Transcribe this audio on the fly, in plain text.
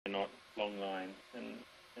long lines, and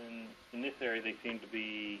in this area they seem to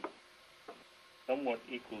be somewhat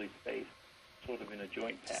equally spaced, sort of in a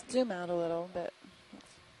joint pattern. Just zoom out a little bit.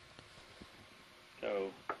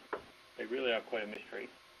 So they really are quite a mystery.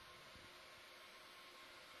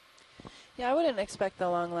 Yeah, I wouldn't expect the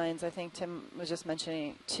long lines. I think Tim was just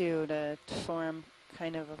mentioning too, to form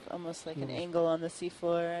kind of almost like an angle on the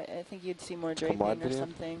seafloor. I think you'd see more draping or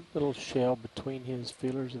something. Little shell between his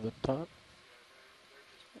feelers at the top.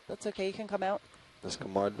 That's okay. You can come out. This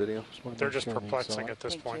Commod video. They're just perplexing at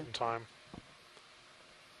this point in time.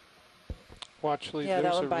 Watch, Lee. Yeah,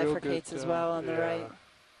 that one bifurcates as well on the right.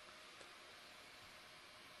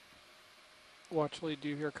 Watch, Lee. Do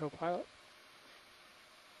you hear co-pilot?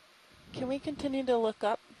 Can we continue to look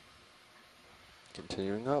up?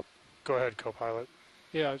 Continuing up. Go ahead, co-pilot.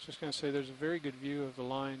 Yeah, I was just going to say there's a very good view of the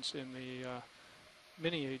lines in the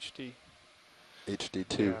mini HD.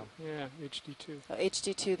 HD2. Yeah, HD2. Oh,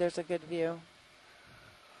 HD2, there's a good view.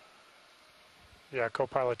 Yeah,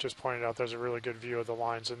 co-pilot just pointed out there's a really good view of the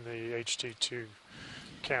lines in the HD2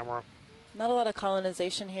 camera. Not a lot of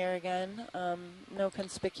colonization here again. No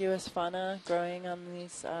conspicuous fauna growing on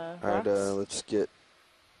these rocks. All right, let's get...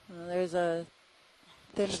 there's a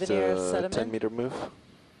thin veneer of sediment. 10-meter move.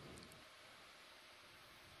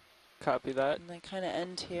 Copy that. And they kind of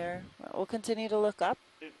end here. We'll continue to look up.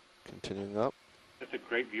 Continuing up. That's a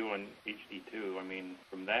great view on HD2. I mean,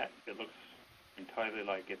 from that, it looks entirely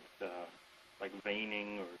like it's like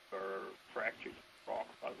veining or fractured rock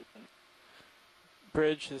rather than...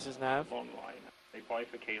 Bridge, this is Nav. Long line. They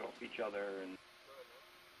bifurcate off each other and...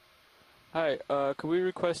 Hi, could we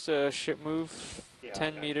request a ship move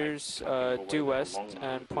 10 meters due west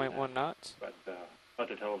and 0.1 knots? But hard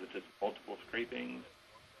to tell if it's just multiple scrapings,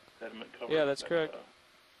 sediment cover. Yeah, that's correct.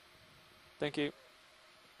 Thank you.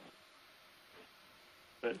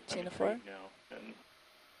 But I'm now and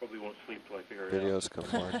probably won't sleep till I figure it Videos come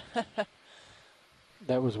on.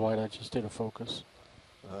 That was wide. I just did a focus.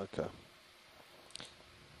 Okay.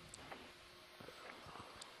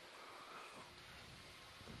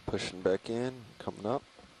 Pushing back in, coming up.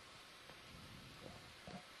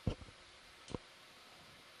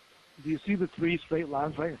 Do you see the 3 straight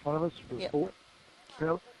lines right in front of us?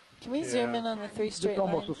 Yep. Can we zoom in on the 3 straight lines? It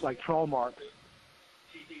almost looks like trawl marks.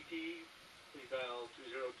 TPT, please dial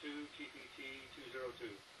 202, TPT 202.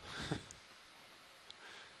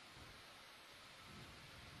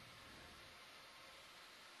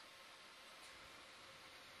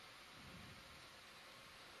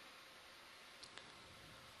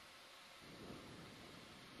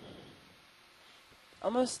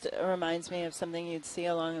 Almost reminds me of something you'd see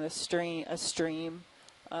along the stream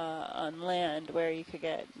on land, where you could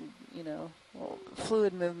get, you know,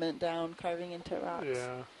 fluid movement down, carving into rocks.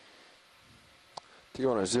 Yeah. Do you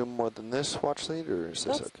want to zoom more than this, watch lead, or is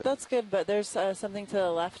this okay? That's good, but there's something to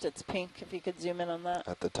the left. It's pink. If you could zoom in on that.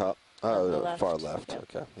 At the top? Oh, far left.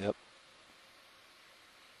 Yep. Okay. Yep.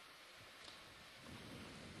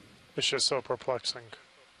 It's just so perplexing.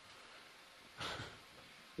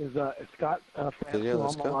 Is Scott Video,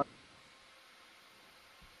 let's go.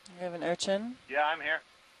 We have an urchin. Yeah, I'm here.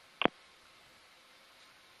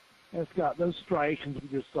 And Scott, those striations we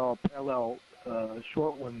just saw, parallel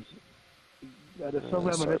short ones, that is so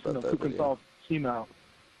reminiscent of Kukenthal seamount.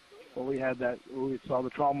 Well, we had that, we saw the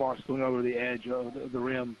trawl marks going over the edge of the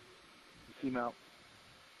rim, the seamount.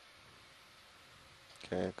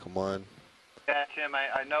 Okay, come on. Yeah, Tim,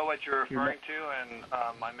 I know what you're referring to, and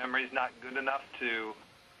my memory's not good enough to,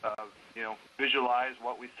 you know, visualize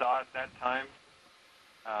what we saw at that time.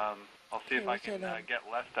 I'll see if I can get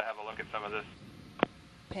Les to have a look at some of this.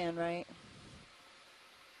 Pan right.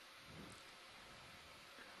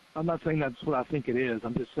 I'm not saying that's what I think it is.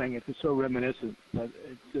 I'm just saying it's just so reminiscent that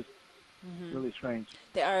it's just really strange.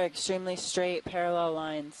 They are extremely straight, parallel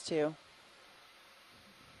lines, too.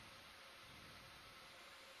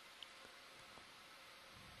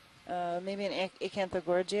 Maybe an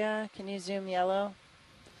Acanthogorgia. Can you zoom yellow?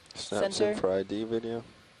 Snaps Center. in for ID video.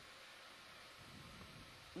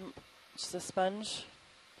 Just a sponge.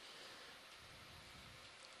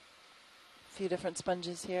 A few different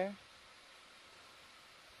sponges here.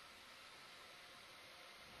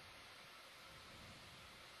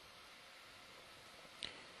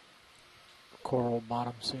 Coral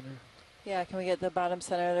bottom center. Yeah, can we get the bottom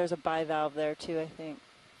center? There's a bivalve there too, I think.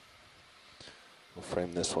 We'll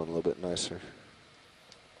frame this one a little bit nicer.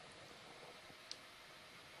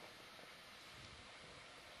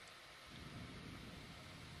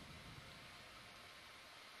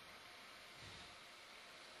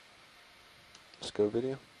 Let's go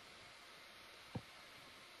video.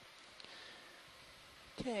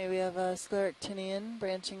 Okay, we have a scleractinian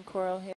branching coral here.